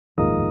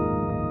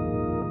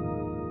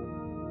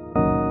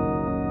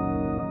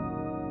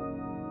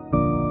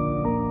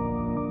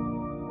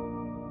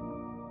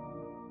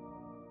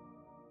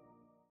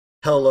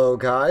Hello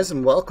guys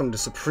and welcome to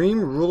Supreme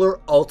Ruler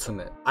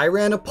Ultimate. I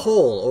ran a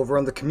poll over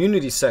on the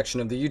community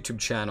section of the YouTube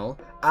channel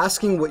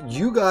asking what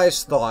you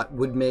guys thought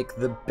would make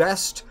the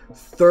best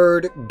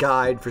third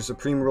guide for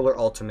Supreme Ruler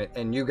Ultimate,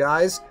 and you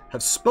guys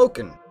have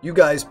spoken. You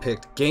guys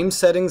picked game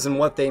settings and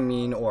what they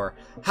mean, or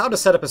how to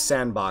set up a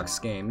sandbox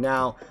game.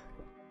 Now,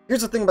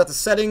 here's the thing about the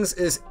settings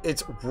is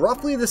it's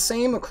roughly the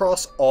same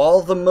across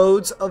all the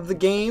modes of the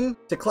game.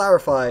 To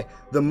clarify,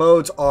 the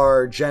modes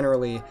are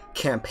generally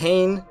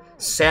campaign,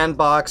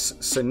 sandbox,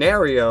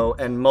 scenario,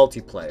 and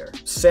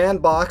multiplayer.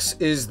 Sandbox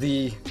is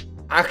the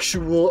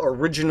actual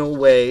original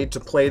way to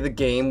play the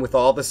game with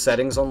all the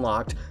settings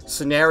unlocked.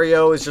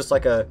 Scenario is just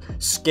like a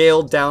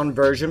scaled down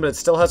version, but it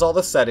still has all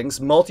the settings.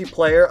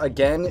 Multiplayer,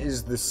 again,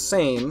 is the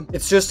same.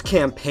 It's just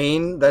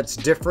campaign that's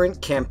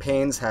different.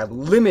 Campaigns have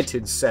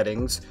limited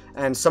settings,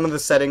 and some of the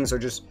settings are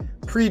just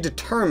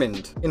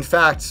predetermined. In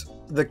fact,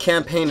 the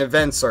campaign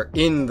events are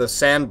in the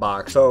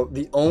sandbox, so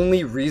the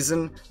only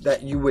reason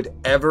that you would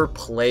ever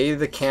play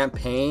the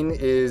campaign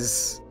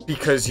is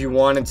because you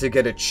wanted to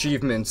get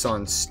achievements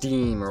on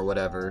Steam or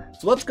whatever.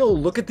 So let's go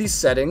look at these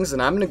settings,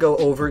 and I'm going to go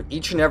over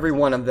each and every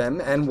one of them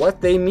and what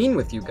they mean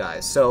with you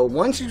guys. So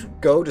once you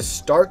go to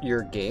start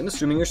your game,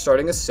 assuming you're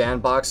starting a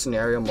sandbox,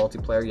 scenario,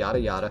 multiplayer, yada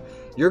yada,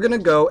 you're going to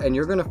go and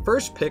you're going to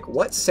first pick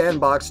what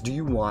sandbox do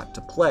you want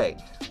to play.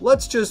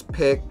 Let's just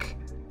pick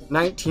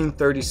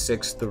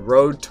 1936, The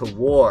Road to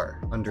War.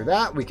 Under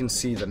that, we can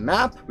see the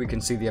map, we can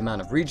see the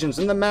amount of regions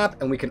in the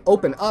map, and we can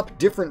open up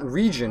different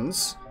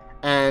regions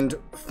and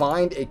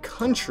find a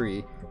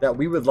country that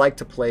we would like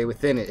to play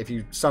within it. If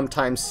you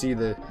sometimes see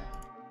the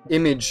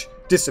image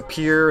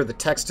disappear, the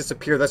text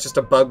disappear, that's just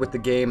a bug with the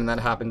game, and that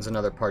happens in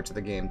other parts of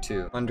the game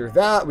too. Under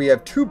that, we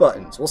have two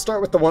buttons. We'll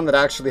start with the one that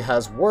actually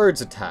has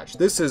words attached.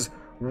 This is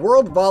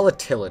World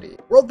Volatility.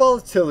 World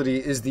Volatility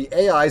is the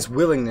AI's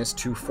willingness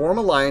to form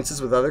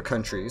alliances with other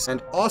countries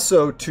and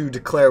also to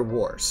declare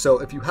wars. So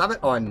if you have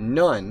it on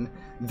none,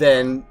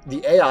 then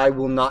the AI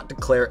will not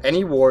declare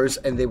any wars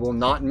and they will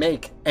not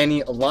make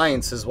any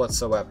alliances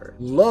whatsoever.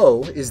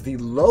 Low is the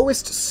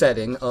lowest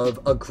setting of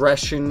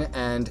aggression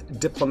and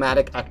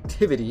diplomatic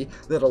activity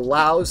that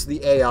allows the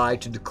AI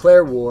to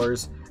declare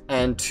wars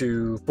and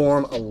to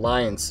form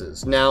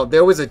alliances. Now,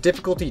 there was a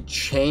difficulty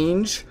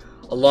change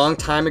a long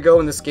time ago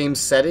in this game's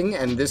setting,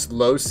 and this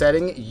low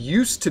setting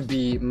used to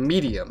be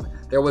medium.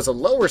 There was a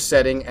lower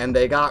setting and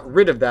they got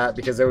rid of that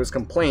because there was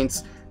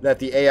complaints that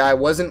the AI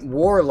wasn't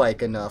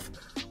warlike enough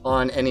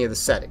on any of the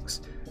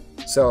settings.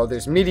 So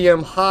there's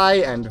medium, high,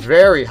 and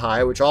very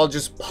high, which all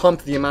just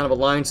pump the amount of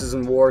alliances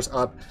and wars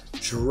up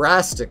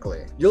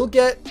drastically. You'll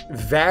get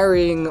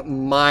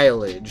varying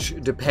mileage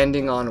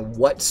depending on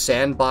what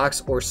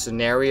sandbox or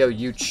scenario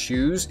you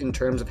choose in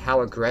terms of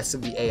how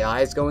aggressive the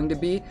AI is going to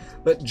be,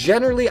 but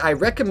generally I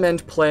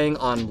recommend playing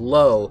on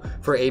low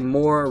for a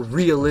more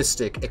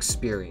realistic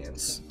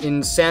experience.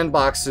 In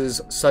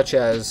sandboxes such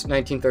as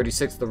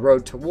 1936 The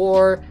Road to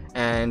War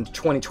and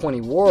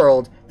 2020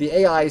 World, the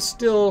AI is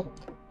still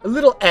a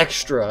little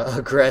extra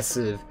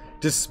aggressive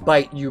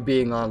despite you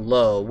being on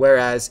low,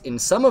 whereas in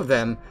some of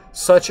them,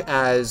 such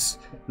as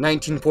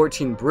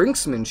 1914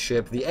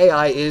 Brinksmanship, the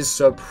AI is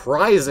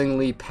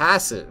surprisingly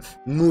passive.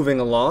 Moving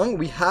along,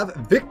 we have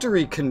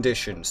victory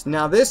conditions.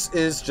 Now this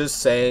is just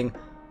saying,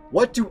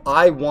 what do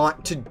I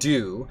want to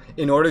do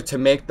in order to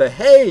make the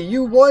 "hey,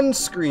 you won"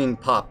 screen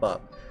pop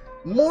up?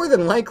 More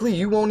than likely,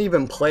 you won't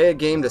even play a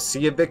game to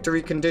see a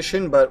victory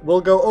condition, but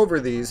we'll go over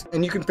these,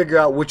 and you can figure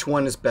out which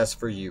one is best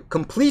for you.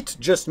 Complete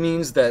just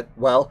means that,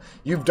 well,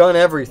 you've done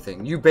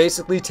everything. You've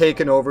basically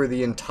taken over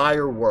the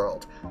entire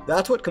world.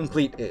 That's what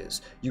complete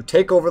is. You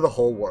take over the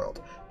whole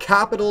world.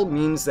 Capital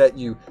means that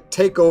you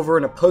take over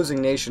an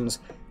opposing nation's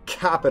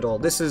capital.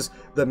 This is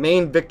the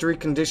main victory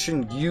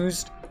condition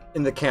used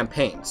in the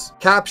campaigns.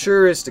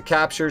 Capture is to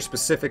capture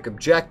specific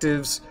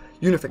objectives.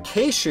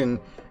 Unification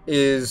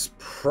is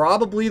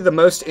probably the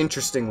most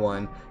interesting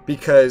one,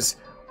 because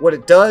what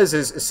it does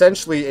is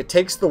essentially it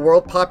takes the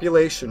world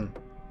population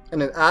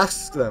and it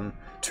asks them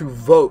to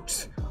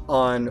vote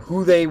on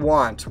who they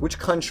want, which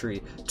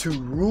country, to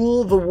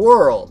rule the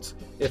world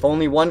if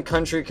only one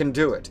country can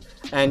do it.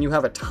 And you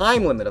have a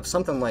time limit of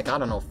something like, I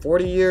don't know,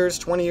 40 years,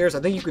 20 years, I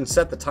think you can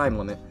set the time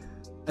limit.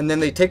 And then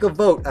they take a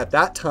vote at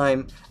that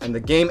time and the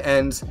game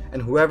ends,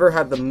 and whoever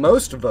had the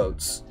most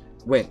votes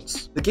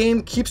wins. The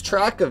game keeps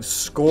track of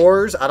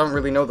scores. I don't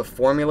really know the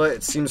formula.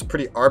 It seems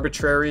pretty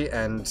arbitrary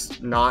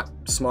and not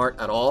smart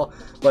at all,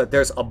 but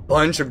there's a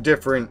bunch of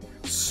different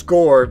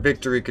score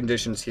victory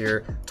conditions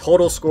here.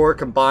 Total score,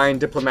 combined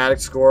diplomatic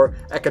score,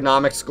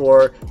 economic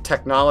score,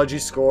 technology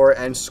score,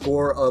 and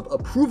score of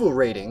approval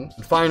rating.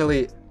 And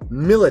finally,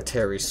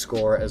 military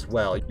score as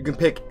well. You can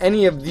pick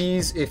any of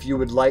these if you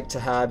would like to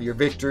have your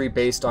victory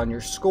based on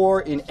your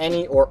score in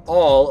any or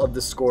all of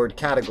the scored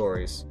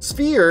categories.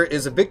 Sphere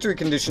is a victory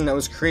condition that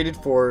was created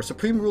for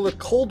Supreme Ruler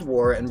Cold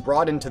War and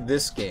brought into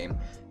this game.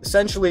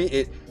 Essentially,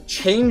 it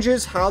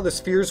changes how the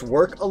spheres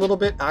work a little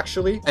bit,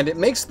 actually, and it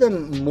makes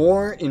them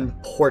more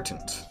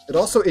important. It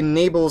also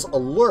enables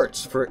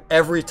alerts for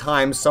every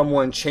time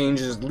someone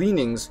changes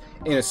leanings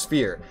in a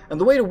sphere. And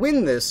the way to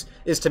win this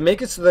is to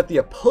make it so that the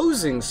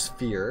opposing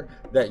sphere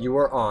that you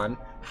are on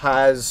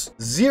has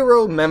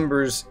 0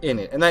 members in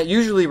it. And that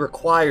usually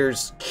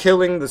requires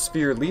killing the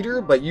sphere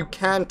leader, but you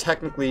can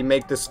technically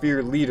make the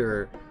sphere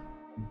leader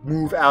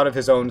move out of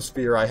his own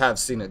sphere. I have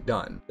seen it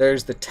done.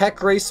 There's the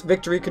tech race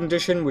victory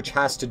condition, which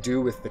has to do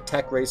with the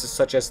tech races,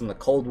 such as in the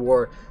Cold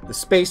War, the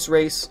space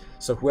race.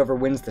 So whoever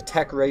wins the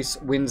tech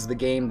race wins the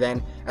game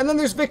then. And then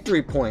there's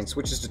victory points,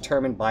 which is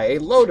determined by a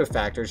load of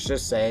factors,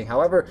 just saying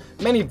however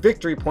many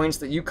victory points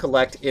that you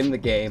collect in the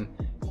game,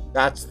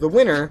 that's the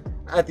winner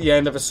at the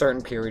end of a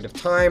certain period of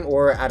time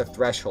or at a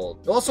threshold.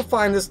 You'll also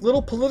find this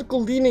little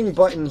political leaning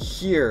button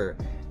here.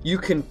 You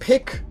can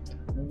pick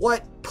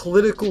what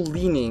political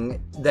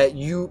leaning that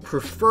you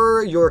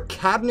prefer your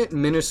cabinet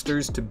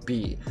ministers to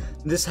be.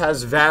 This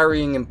has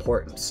varying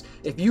importance.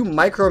 If you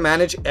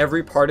micromanage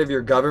every part of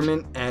your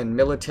government and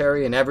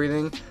military and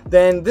everything,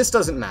 then this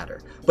doesn't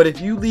matter. But if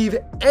you leave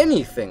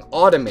anything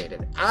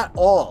automated at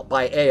all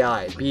by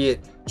AI, be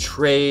it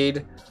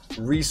trade,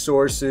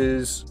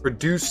 resources,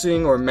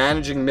 producing or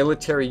managing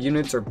military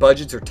units or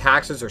budgets or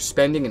taxes or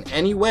spending in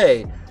any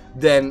way,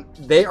 then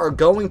they are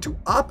going to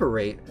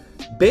operate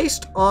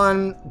based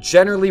on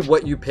generally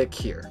what you pick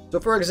here. So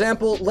for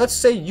example, let's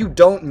say you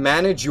don't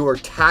manage your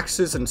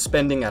taxes and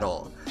spending at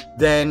all.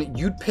 Then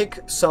you'd pick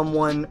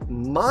someone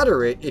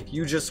moderate if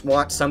you just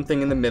want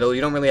something in the middle.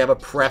 You don't really have a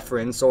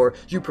preference, or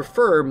you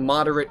prefer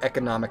moderate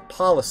economic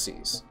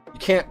policies. You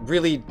can't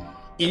really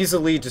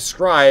easily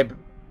describe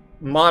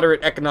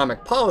moderate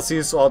economic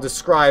policies, so I'll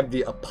describe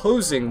the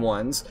opposing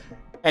ones,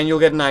 and you'll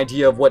get an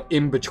idea of what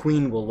in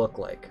between will look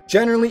like.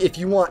 Generally, if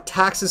you want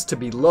taxes to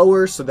be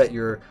lower so that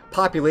your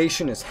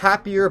population is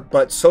happier,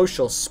 but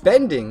social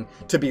spending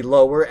to be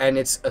lower and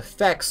its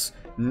effects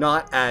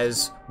not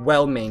as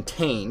well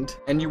maintained,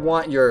 and you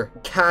want your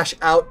cash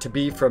out to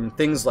be from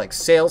things like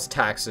sales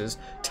taxes,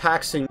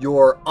 taxing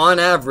your, on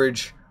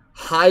average,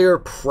 higher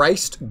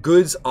priced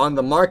goods on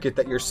the market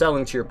that you're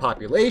selling to your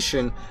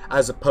population,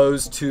 as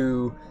opposed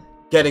to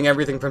getting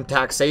everything from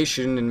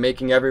taxation and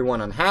making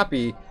everyone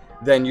unhappy,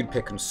 then you'd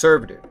pick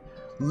conservative.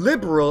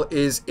 Liberal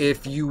is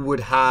if you would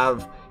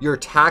have your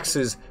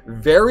taxes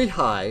very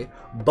high,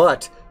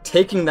 but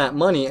taking that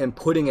money and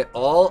putting it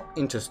all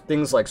into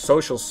things like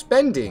social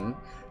spending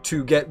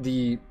to get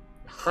the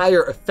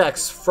higher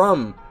effects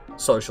from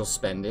social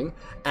spending,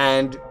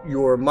 and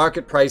your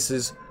market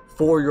prices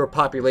for your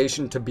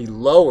population to be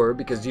lower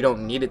because you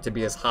don't need it to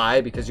be as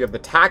high because you have the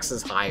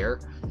taxes higher.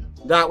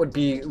 That would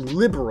be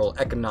liberal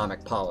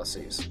economic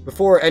policies.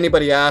 Before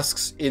anybody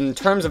asks, in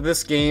terms of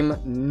this game,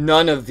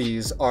 none of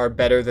these are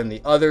better than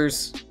the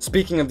others.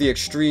 Speaking of the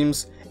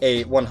extremes,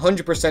 a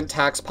 100%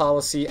 tax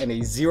policy and a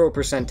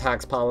 0%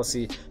 tax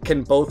policy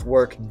can both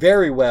work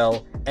very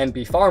well and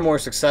be far more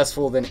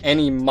successful than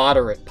any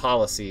moderate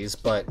policies,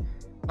 but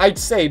I'd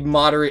say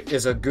moderate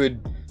is a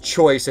good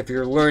choice if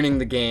you're learning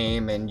the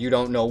game and you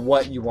don't know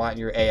what you want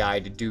your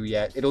AI to do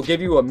yet. It'll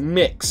give you a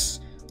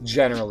mix,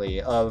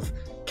 generally, of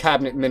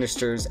cabinet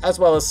ministers, as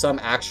well as some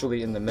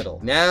actually in the middle.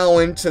 Now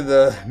into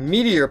the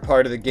meatier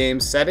part of the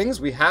game's settings,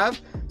 we have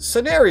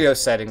scenario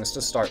settings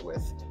to start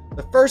with.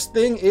 The first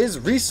thing is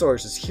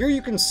resources. Here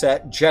you can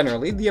set,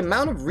 generally, the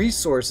amount of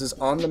resources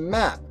on the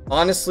map.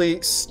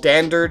 Honestly,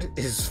 standard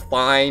is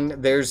fine.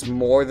 There's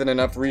more than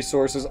enough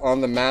resources on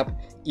the map,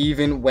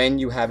 even when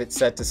you have it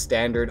set to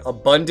standard.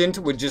 Abundant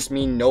would just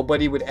mean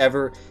nobody would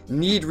ever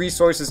need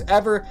resources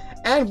ever,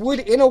 and would,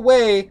 in a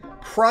way,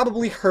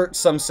 probably hurt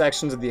some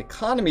sections of the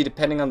economy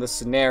depending on the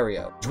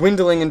scenario.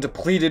 Dwindling and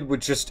depleted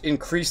would just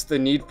increase the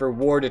need for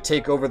war to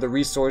take over the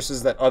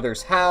resources that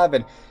others have,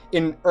 and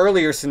in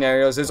earlier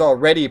scenarios there's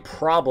already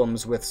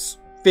problems with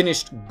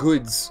finished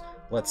goods,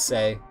 let's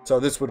say, so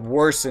this would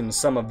worsen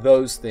some of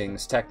those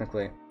things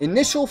technically.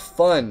 Initial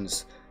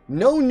funds.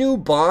 No new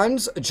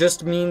bonds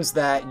just means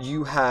that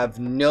you have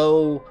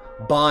no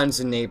bonds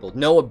enabled,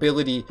 no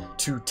ability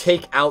to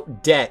take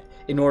out debt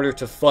in order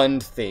to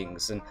fund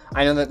things. And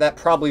I know that that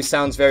probably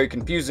sounds very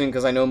confusing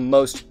because I know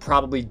most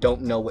probably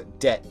don't know what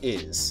debt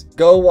is.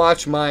 Go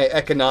watch my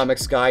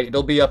economics guide.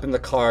 It'll be up in the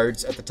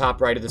cards at the top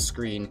right of the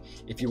screen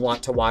if you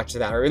want to watch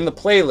that, or in the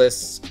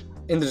playlists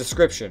in the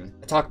description.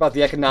 I talk about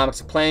the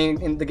economics of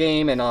playing in the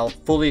game, and I'll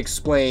fully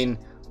explain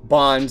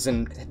bonds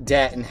and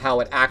debt and how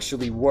it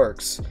actually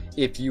works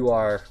if you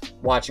are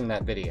watching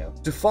that video.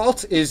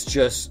 Default is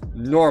just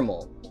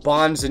normal.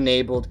 Bonds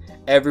enabled.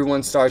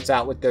 Everyone starts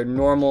out with their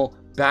normal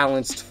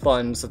balanced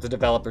funds that the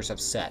developers have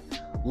set.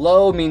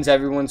 Low means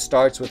everyone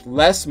starts with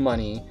less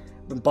money,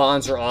 but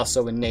bonds are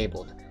also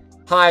enabled.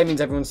 High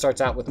means everyone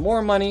starts out with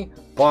more money,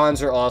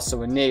 bonds are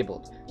also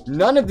enabled.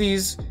 None of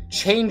these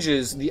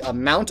changes the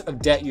amount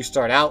of debt you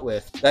start out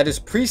with. That is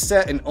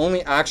preset and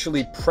only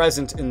actually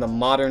present in the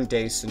modern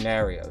day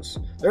scenarios.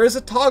 There is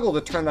a toggle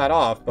to turn that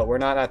off, but we're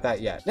not at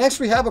that yet. Next,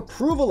 we have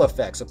approval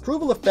effects.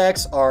 Approval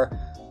effects are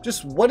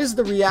just what is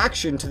the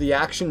reaction to the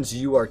actions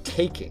you are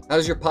taking? How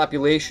does your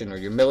population or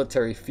your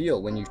military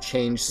feel when you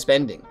change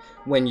spending,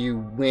 when you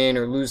win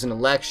or lose an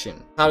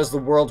election? How does the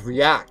world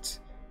react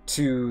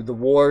to the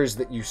wars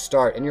that you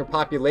start and your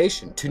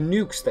population, to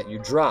nukes that you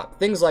drop,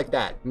 things like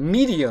that?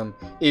 Medium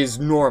is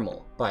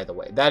normal, by the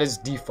way. That is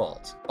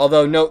default.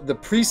 Although note, the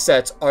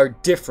presets are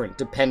different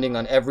depending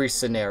on every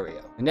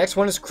scenario. The next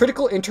one is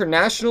critical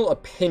international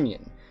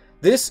opinion.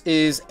 This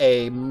is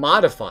a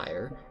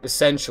modifier,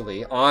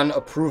 essentially, on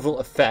approval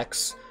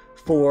effects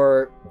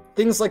for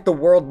things like the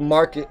world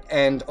market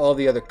and all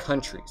the other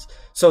countries.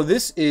 So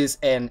this is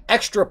an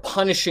extra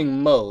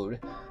punishing mode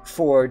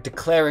for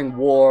declaring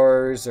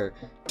wars or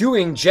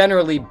doing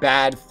generally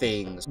bad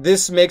things.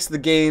 This makes the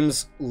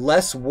games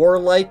less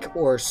warlike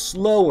or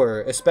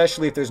slower,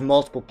 especially if there's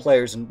multiple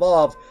players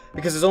involved,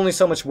 because there's only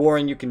so much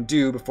warring you can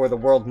do before the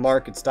world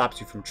market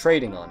stops you from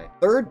trading on it.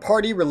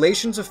 Third-party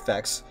relations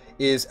effects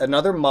is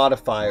another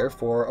modifier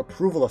for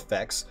approval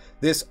effects.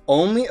 This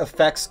only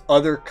affects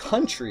other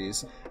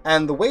countries,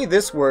 and the way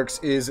this works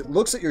is it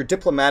looks at your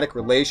diplomatic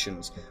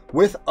relations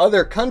with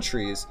other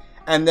countries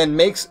and then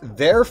makes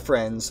their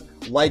friends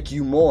like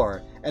you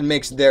more and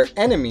makes their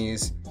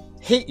enemies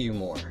hate you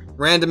more.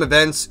 Random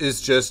events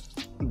is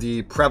just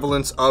the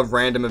prevalence of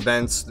random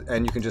events,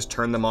 and you can just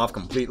turn them off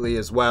completely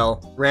as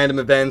well. Random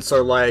events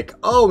are like,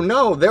 oh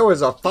no, there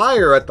was a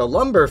fire at the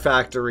lumber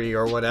factory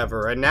or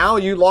whatever, and now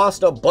you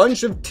lost a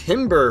bunch of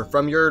timber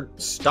from your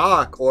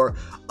stock, or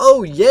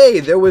oh yay,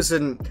 there was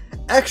an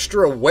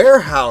extra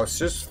warehouse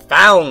just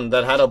found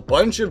that had a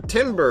bunch of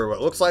timber.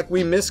 It looks like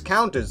we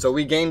miscounted, so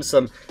we gained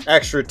some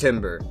extra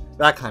timber.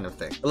 That kind of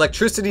thing.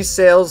 Electricity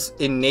sales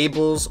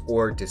enables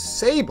or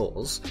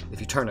disables, if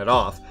you turn it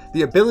off,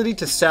 the ability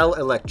to sell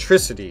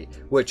electricity,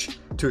 which,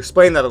 to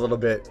explain that a little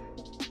bit,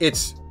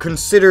 it's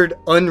considered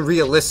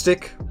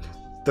unrealistic.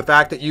 The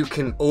fact that you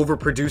can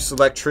overproduce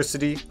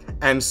electricity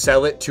and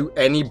sell it to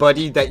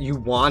anybody that you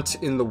want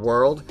in the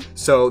world.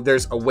 So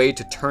there's a way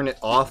to turn it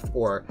off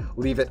or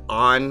leave it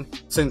on.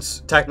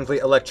 Since technically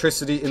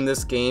electricity in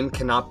this game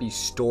cannot be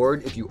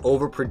stored, if you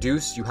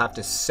overproduce, you have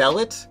to sell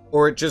it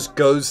or it just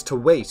goes to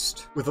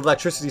waste. With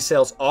electricity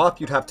sales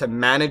off, you'd have to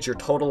manage your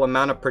total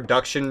amount of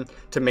production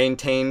to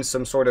maintain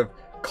some sort of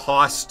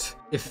cost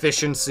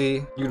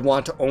efficiency. You'd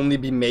want to only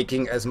be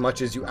making as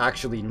much as you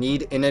actually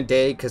need in a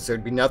day because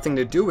there'd be nothing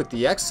to do with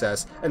the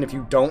excess. And if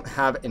you don't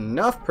have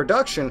enough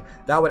production,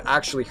 that would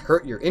actually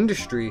hurt your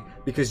industry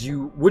because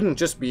you wouldn't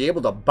just be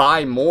able to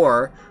buy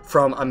more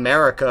from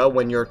America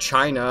when you're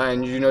China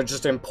and, you know,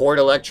 just import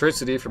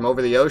electricity from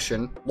over the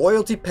ocean.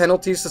 Loyalty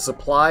penalties to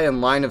supply and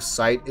line of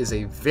sight is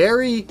a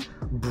very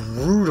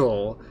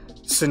brutal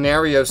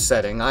scenario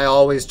setting. I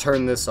always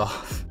turn this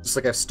off. Just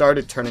like I've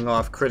started turning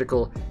off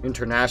critical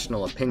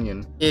international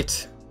opinion.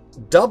 It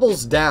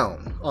doubles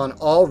down on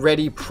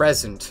already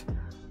present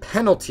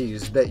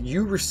penalties that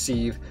you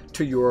receive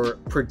to your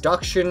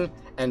production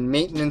and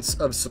maintenance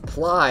of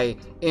supply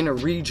in a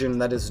region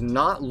that is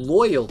not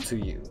loyal to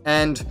you.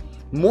 And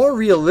more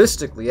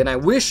realistically, and I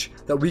wish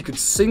that we could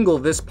single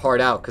this part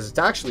out because it's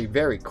actually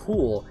very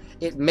cool,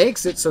 it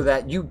makes it so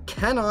that you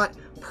cannot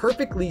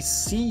perfectly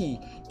see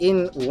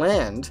in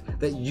land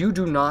that you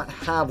do not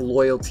have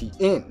loyalty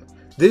in.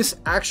 This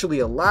actually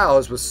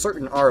allows, with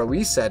certain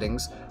ROE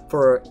settings,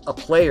 for a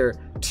player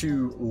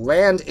to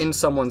land in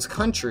someone's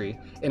country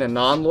in a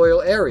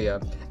non-loyal area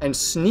and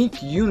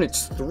sneak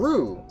units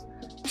through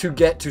to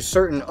get to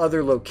certain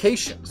other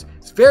locations.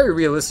 It's very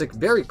realistic,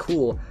 very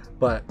cool,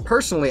 but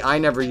personally I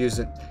never use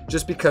it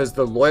just because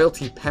the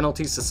loyalty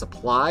penalties to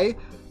supply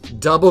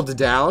doubled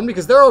down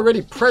because they're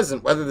already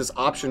present whether this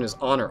option is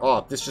on or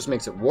off. This just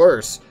makes it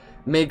worse,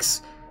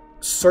 makes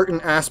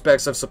certain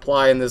aspects of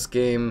supply in this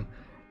game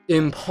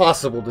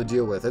impossible to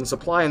deal with, and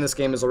supply in this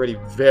game is already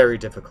very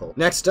difficult.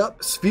 Next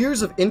up,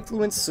 Spheres of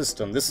Influence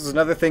system. This is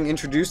another thing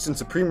introduced in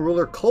Supreme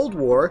Ruler Cold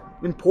War,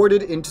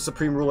 imported into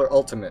Supreme Ruler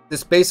Ultimate.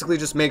 This basically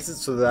just makes it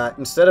so that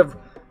instead of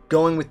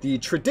going with the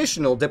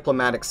traditional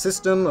diplomatic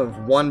system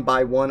of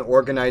one-by-one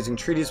organizing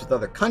treaties with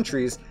other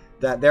countries,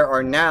 that there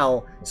are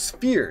now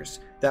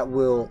spheres that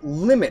will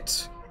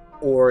limit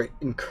or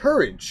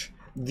encourage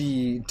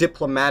the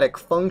diplomatic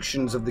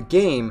functions of the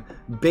game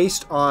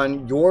based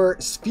on your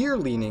sphere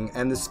leaning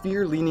and the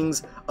sphere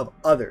leanings of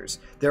others.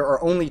 There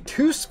are only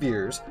 2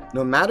 spheres,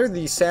 no matter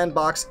the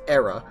sandbox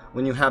era,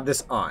 when you have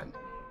this on.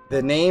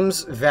 The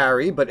names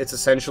vary, but it's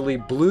essentially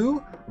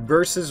blue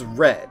versus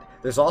red.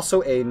 There's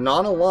also a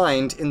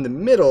non-aligned in the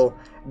middle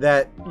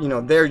that, you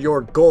know, they're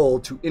your goal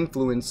to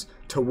influence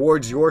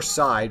towards your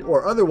side,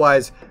 or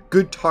otherwise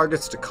good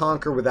targets to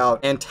conquer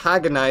without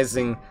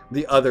antagonizing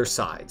the other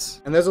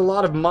sides. And there's a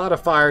lot of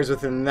modifiers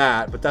within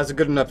that, but that's a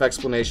good enough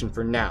explanation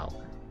for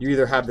now. You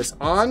either have this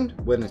on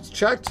when it's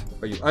checked,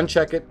 or you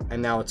uncheck it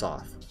and now it's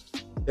off.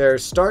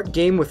 There's start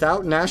game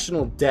without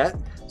national debt,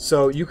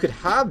 so you could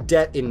have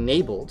debt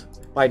enabled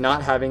by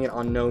not having it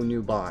on no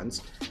new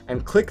bonds,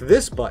 and click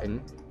this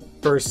button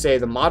for, say,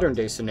 the modern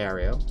day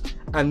scenario,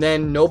 and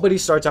then nobody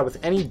starts out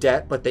with any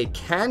debt, but they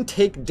can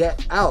take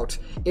debt out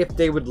if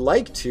they would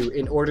like to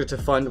in order to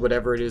fund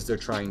whatever it is they're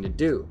trying to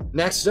do.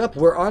 Next up,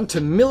 we're on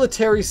to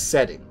military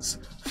settings.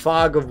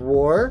 Fog of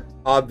war,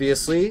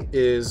 obviously,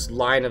 is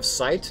line of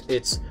sight.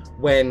 It's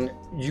when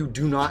you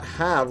do not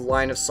have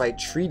line of sight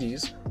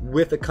treaties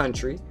with a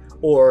country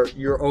or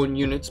your own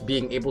units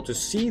being able to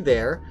see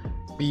there,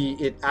 be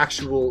it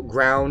actual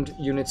ground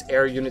units,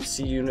 air units,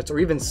 sea units, or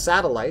even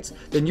satellites,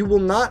 then you will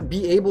not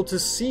be able to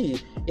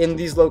see in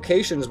these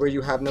locations where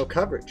you have no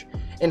coverage.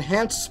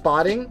 Enhanced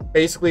spotting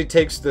basically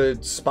takes the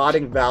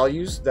spotting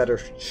values that are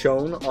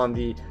shown on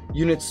the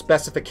unit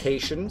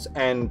specifications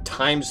and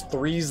times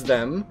threes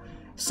them.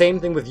 Same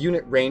thing with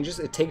unit ranges.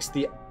 It takes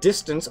the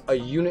distance a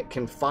unit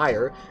can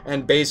fire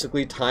and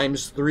basically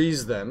times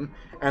threes them.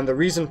 And the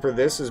reason for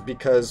this is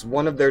because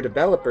one of their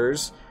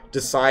developers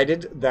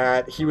decided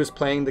that he was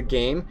playing the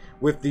game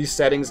with these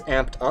settings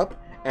amped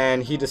up,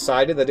 and he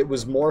decided that it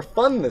was more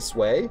fun this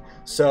way.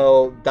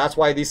 So that's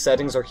why these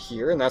settings are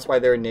here, and that's why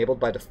they're enabled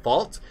by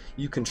default.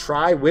 You can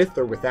try with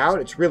or without.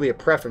 It's really a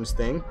preference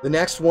thing. The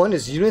next one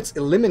is units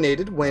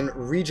eliminated when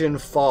region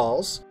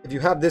falls. If you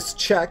have this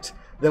checked,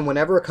 then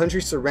whenever a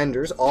country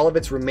surrenders, all of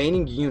its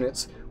remaining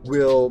units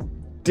will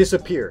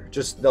disappear.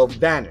 They'll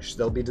vanish,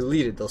 they'll be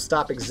deleted, they'll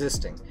stop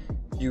existing.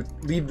 You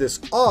leave this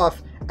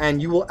off, and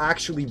you will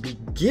actually be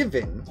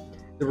given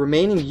the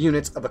remaining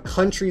units of a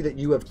country that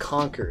you have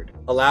conquered.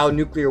 Allow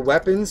nuclear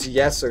weapons,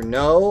 yes or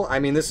no? I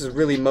mean, this is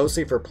really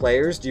mostly for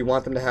players. Do you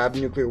want them to have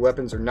nuclear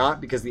weapons or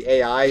not? Because the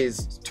AI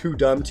is too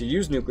dumb to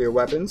use nuclear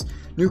weapons.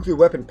 Nuclear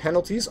weapon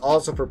penalties,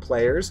 also for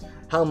players.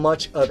 How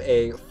much of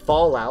a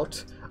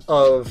fallout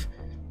of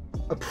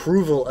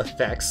approval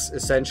effects,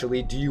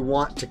 essentially, do you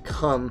want to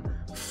come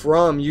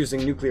from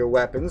using nuclear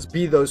weapons?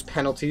 Be those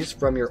penalties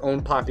from your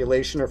own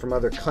population or from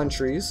other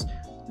countries.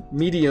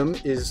 Medium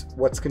is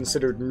what's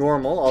considered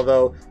normal,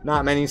 although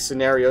not many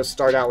scenarios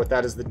start out with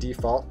that as the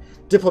default.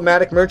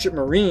 Diplomatic merchant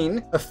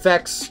marine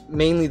affects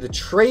mainly the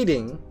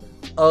trading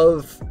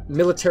of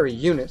military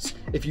units.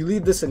 If you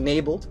leave this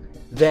enabled,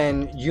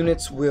 then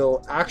units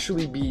will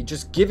actually be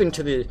just given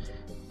to the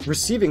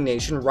receiving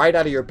nation right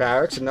out of your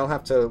barracks, and they'll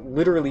have to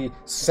literally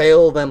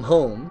sail them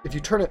home. If you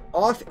turn it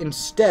off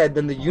instead,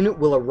 then the unit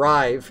will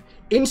arrive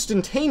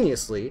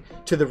instantaneously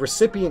to the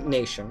recipient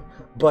nation,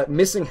 but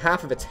missing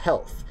half of its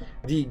health.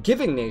 The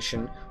giving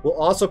nation will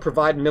also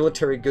provide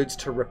military goods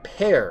to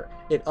repair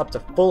it up to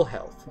full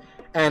health.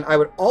 And I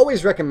would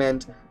always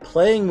recommend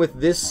playing with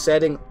this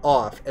setting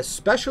off,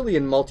 especially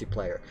in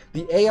multiplayer.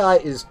 The AI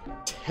is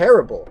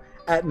terrible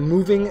at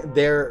moving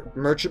their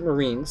merchant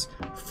marines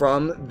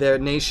from their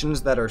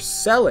nations that are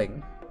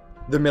selling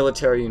the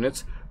military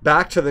units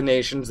back to the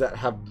nations that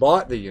have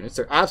bought the units.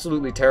 They're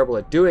absolutely terrible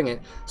at doing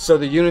it, so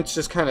the units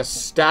just kind of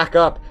stack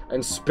up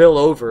and spill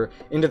over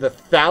into the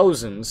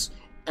thousands,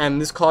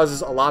 and this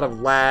causes a lot of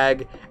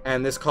lag,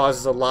 and this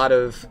causes a lot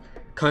of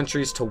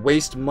countries to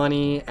waste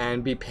money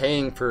and be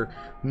paying for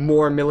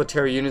more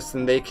military units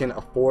than they can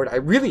afford. I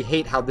really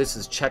hate how this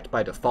is checked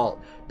by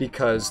default,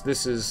 because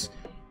this is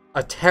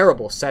a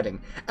terrible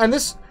setting. And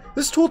this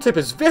tooltip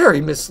is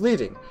very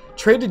misleading.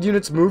 Traded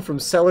units move from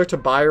seller to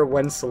buyer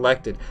when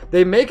selected.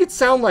 They make it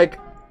sound like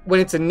when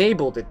it's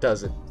enabled it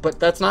does it, but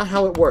that's not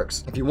how it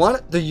works. If you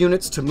want the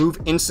units to move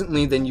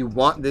instantly, then you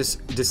want this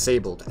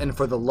disabled, and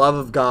for the love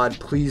of God,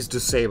 please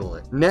disable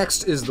it.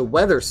 Next is the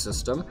weather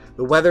system.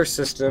 The weather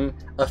system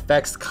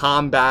affects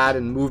combat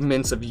and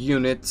movements of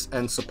units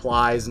and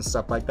supplies and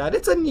stuff like that.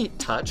 It's a neat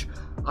touch.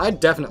 I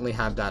definitely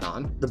have that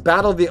on. The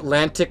Battle of the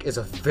Atlantic is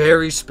a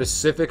very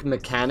specific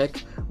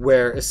mechanic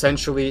where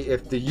essentially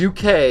if the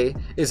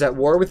UK is at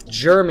war with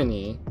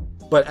Germany,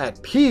 but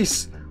at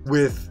peace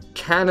with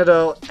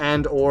Canada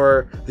and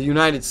or the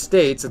United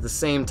States at the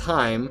same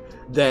time,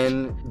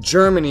 then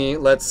Germany,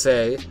 let's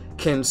say,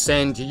 can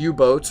send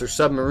U-boats or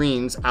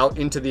submarines out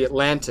into the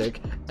Atlantic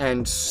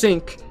and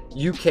sink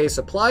UK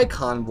supply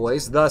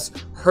convoys, thus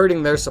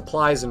hurting their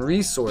supplies and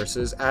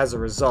resources as a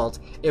result.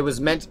 It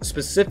was meant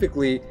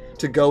specifically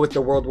to go with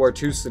the World War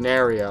II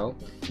scenario.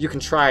 You can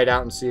try it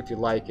out and see if you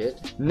like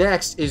it.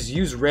 Next is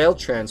use rail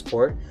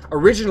transport.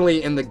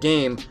 Originally in the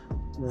game,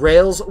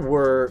 rails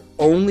were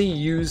only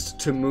used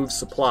to move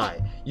supply.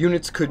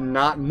 Units could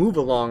not move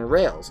along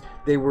rails.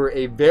 They were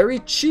a very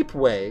cheap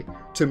way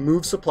to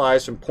move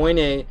supplies from point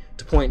A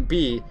to point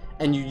B,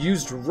 and you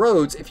used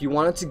roads if you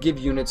wanted to give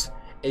units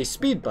a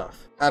speed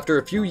buff. After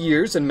a few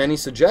years and many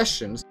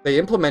suggestions, they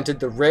implemented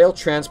the rail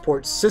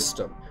transport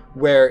system,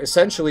 where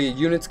essentially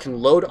units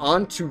can load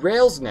onto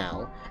rails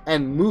now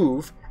and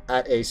move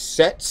at a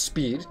set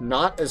speed,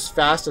 not as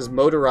fast as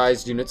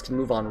motorized units can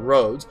move on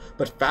roads,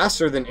 but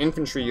faster than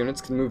infantry units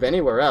can move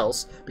anywhere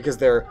else, because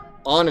they're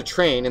on a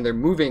train and they're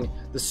moving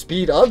the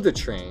speed of the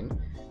train,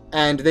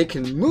 and they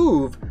can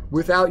move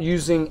without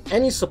using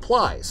any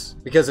supplies,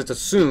 because it's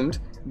assumed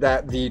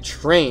that the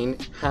train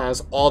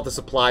has all the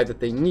supply that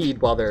they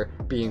need while they're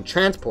being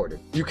transported.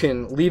 You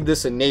can leave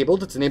this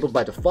enabled. It's enabled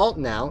by default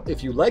now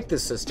if you like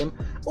this system,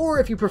 or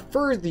if you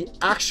prefer the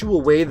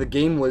actual way the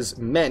game was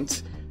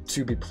meant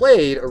to be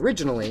played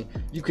originally,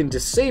 you can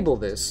disable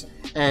this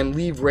and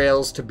leave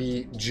rails to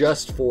be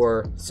just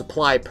for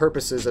supply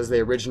purposes as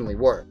they originally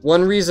were.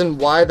 One reason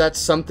why that's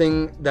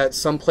something that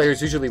some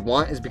players usually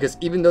want is because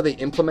even though they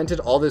implemented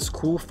all this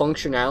cool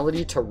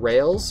functionality to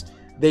rails,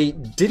 they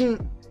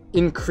didn't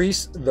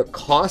increase the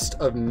cost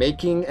of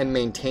making and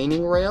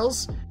maintaining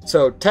rails.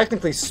 So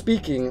technically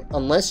speaking,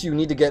 unless you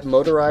need to get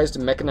motorized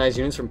and mechanized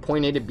units from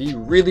point A to B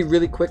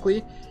really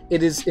quickly,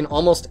 it is in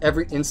almost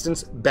every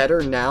instance better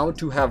now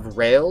to have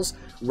rails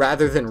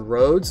rather than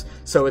roads.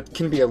 So it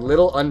can be a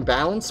little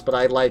unbalanced, but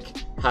I like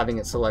having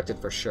it selected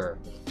for sure.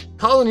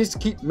 Colonies to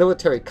keep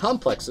military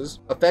complexes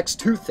affects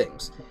two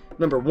things.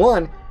 Number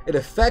one, it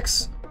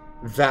affects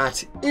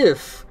that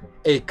if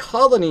a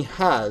colony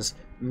has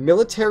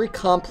military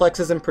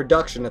complexes in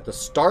production at the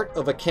start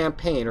of a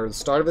campaign or the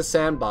start of a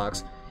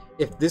sandbox,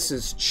 if this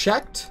is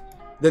checked,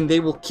 then they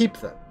will keep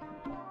them.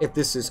 If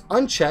this is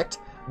unchecked,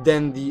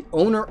 then the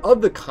owner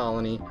of the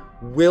colony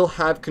will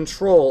have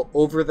control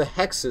over the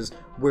hexes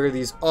where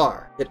these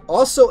are. It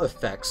also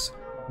affects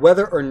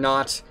whether or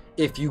not,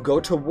 if you go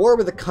to war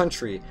with a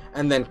country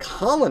and then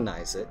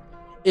colonize it,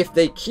 if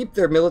they keep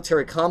their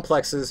military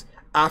complexes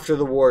after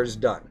the war is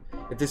done.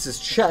 If this is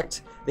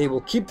checked, they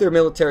will keep their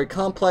military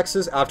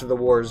complexes after the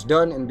war is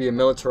done and be a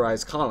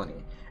militarized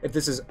colony. If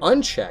this is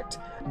unchecked,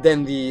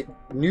 then the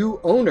new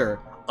owner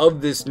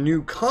of this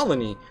new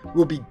colony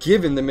will be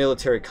given the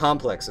military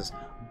complexes.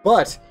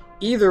 But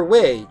either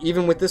way,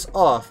 even with this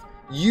off,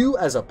 you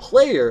as a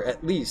player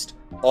at least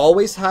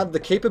always have the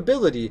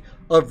capability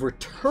of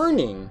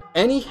returning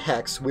any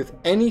hex with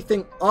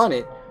anything on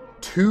it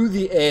to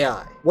the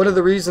AI. One of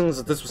the reasons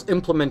that this was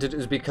implemented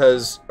is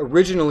because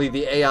originally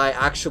the AI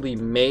actually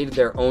made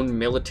their own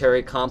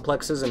military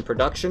complexes in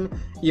production,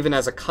 even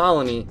as a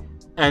colony,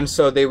 and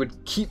so they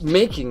would keep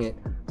making it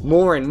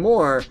more and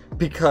more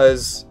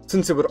because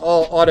since it would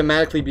all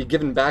automatically be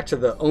given back to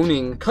the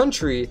owning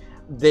country,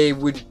 they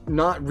would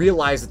not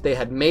realize that they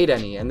had made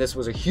any, and this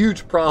was a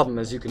huge problem,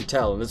 as you can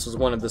tell, and this was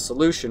one of the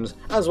solutions,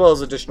 as well as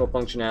additional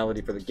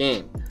functionality for the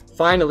game.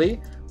 Finally,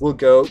 we'll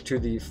go to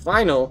the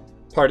final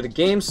part of the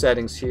game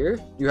settings here.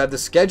 You have the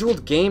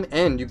scheduled game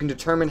end. You can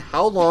determine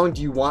how long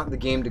do you want the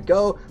game to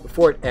go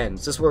before it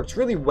ends. This works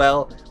really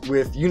well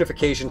with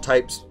unification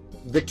types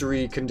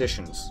victory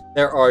conditions.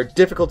 There are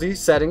difficulty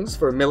settings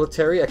for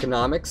military,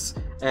 economics,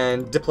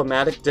 and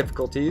diplomatic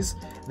difficulties.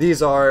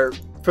 These are,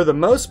 for the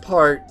most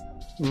part,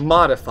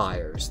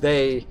 modifiers.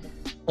 They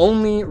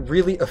only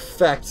really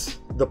affect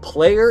the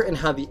player and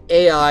how the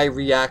AI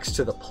reacts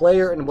to the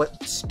player and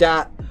what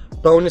stat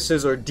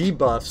bonuses or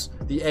debuffs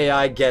the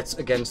AI gets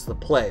against the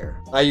player.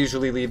 I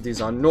usually leave these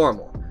on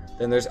normal.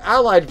 Then there's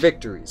allied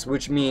victories,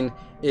 which mean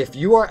if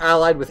you are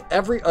allied with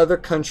every other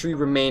country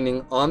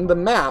remaining on the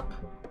map,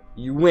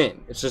 you win.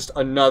 It's just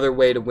another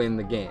way to win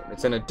the game.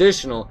 It's an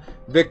additional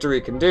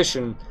victory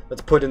condition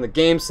that's put in the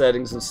game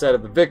settings instead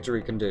of the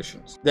victory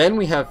conditions. Then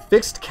we have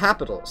fixed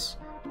capitals.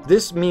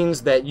 This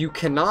means that you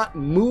cannot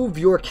move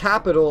your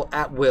capital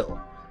at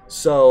will.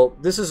 So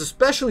this is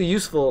especially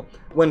useful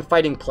when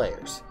fighting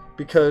players,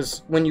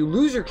 because when you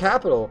lose your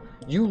capital,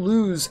 you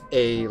lose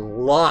a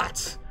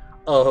lot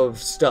of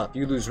stuff.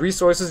 You lose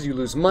resources, you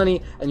lose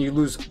money, and you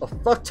lose a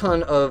fuck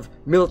ton of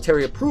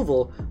military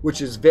approval,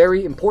 which is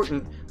very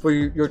important for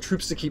your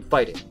troops to keep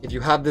fighting. If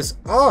you have this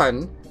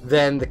on,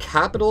 then the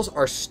capitals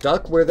are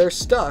stuck where they're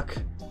stuck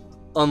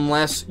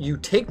unless you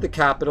take the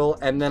capital,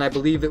 and then I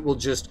believe it will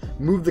just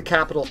move the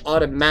capital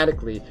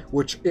automatically,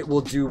 which it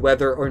will do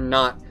whether or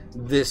not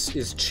this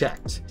is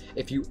checked.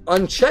 If you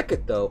uncheck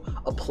it though,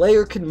 a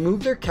player can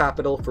move their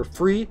capital for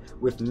free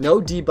with no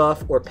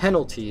debuff or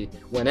penalty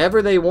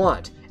whenever they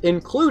want,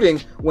 including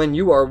when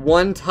you are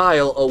one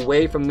tile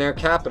away from their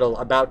capital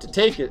about to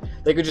take it.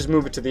 They could just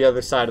move it to the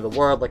other side of the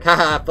world, like,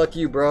 haha, fuck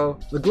you, bro.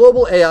 The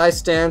global AI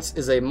stance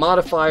is a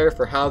modifier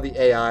for how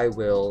the AI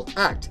will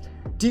act.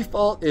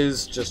 Default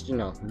is just,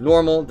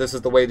 normal. This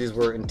is the way these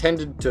were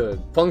intended to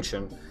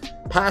function.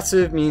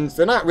 Passive means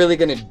they're not really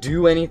going to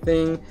do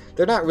anything.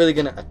 They're not really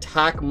going to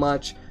attack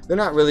much. They're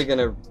not really going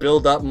to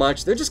build up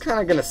much. They're just kind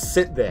of going to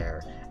sit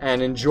there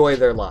and enjoy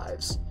their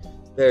lives.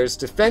 There's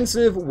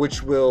defensive,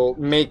 which will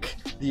make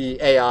the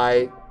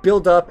AI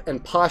build up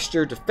and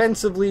posture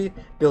defensively,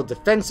 build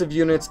defensive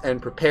units,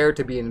 and prepare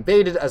to be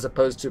invaded as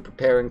opposed to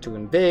preparing to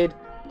invade.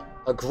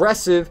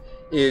 Aggressive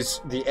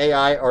is the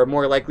AI are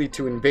more likely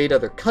to invade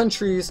other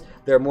countries,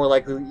 they're more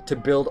likely to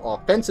build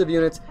offensive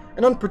units,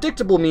 and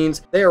unpredictable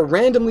means they are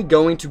randomly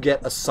going to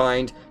get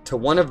assigned to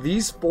one of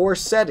these 4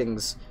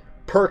 settings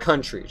per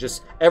country.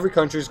 Just every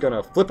country is going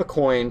to flip a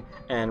coin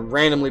and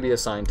randomly be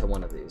assigned to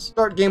one of these.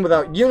 Start game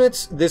without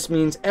units. This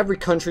means every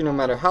country, no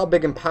matter how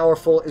big and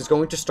powerful, is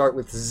going to start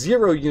with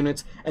 0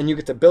 units, and you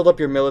get to build up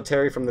your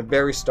military from the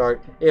very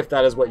start if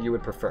that is what you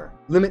would prefer.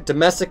 Limit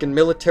domestic and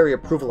military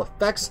approval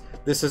effects.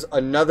 This is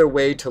another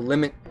way to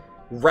limit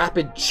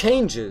rapid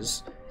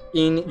changes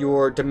in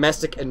your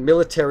domestic and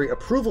military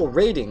approval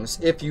ratings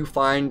if you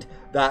find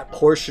that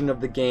portion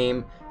of the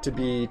game to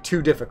be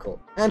too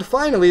difficult. And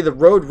finally, the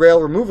road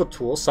rail removal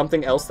tool,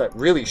 something else that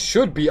really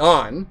should be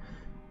on.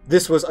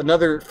 This was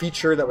another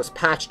feature that was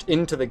patched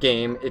into the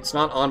game. It's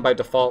not on by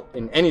default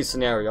in any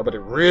scenario, but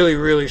it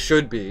really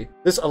should be.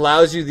 This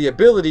allows you the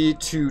ability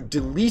to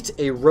delete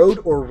a road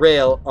or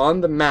rail on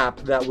the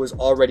map that was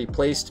already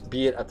placed,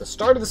 be it at the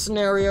start of the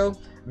scenario,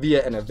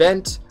 via an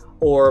event,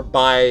 or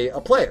by a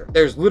player.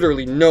 There's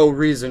literally no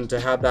reason to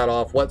have that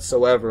off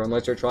whatsoever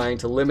unless you're trying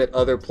to limit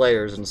other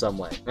players in some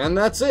way. And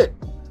that's it.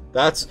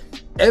 That's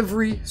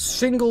every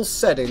single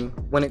setting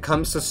when it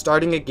comes to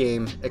starting a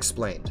game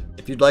explained.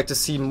 If you'd like to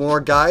see more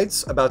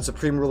guides about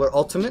Supreme Ruler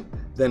Ultimate,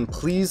 then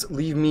please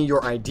leave me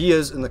your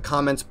ideas in the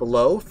comments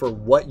below for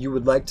what you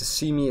would like to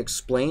see me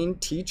explain,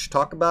 teach,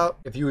 talk about.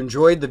 If you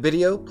enjoyed the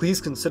video, please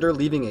consider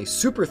leaving a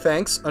super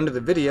thanks under the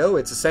video.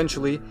 It's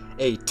essentially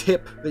a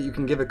tip that you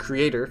can give a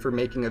creator for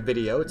making a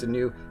video. It's a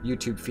new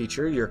YouTube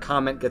feature. Your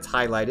comment gets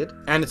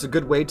highlighted, and it's a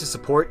good way to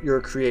support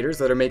your creators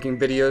that are making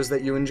videos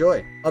that you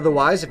enjoy.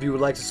 Otherwise, if you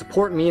would like to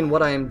support me in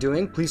what I am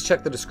doing, please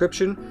check the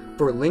description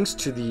for links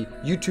to the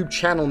YouTube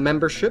channel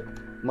membership,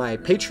 my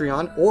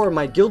Patreon, or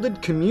my Gilded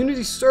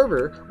community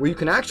server where you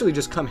can actually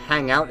just come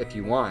hang out if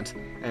you want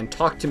and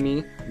talk to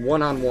me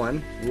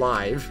one-on-one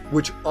live,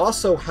 which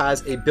also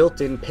has a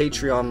built-in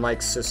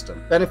Patreon-like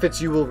system. Benefits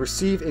you will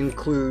receive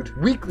include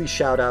weekly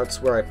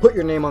shoutouts where I put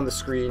your name on the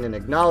screen and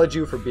acknowledge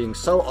you for being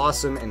so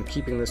awesome and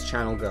keeping this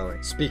channel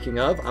going. Speaking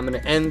of, I'm going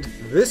to end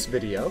this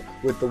video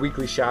with the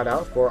weekly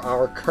shoutout for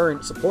our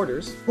current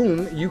supporters,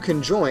 whom you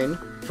can join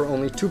for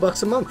only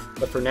 $2 a month.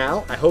 But for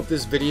now, I hope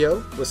this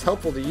video was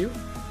helpful to you.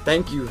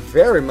 Thank you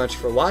very much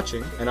for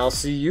watching, and I'll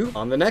see you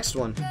on the next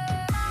one.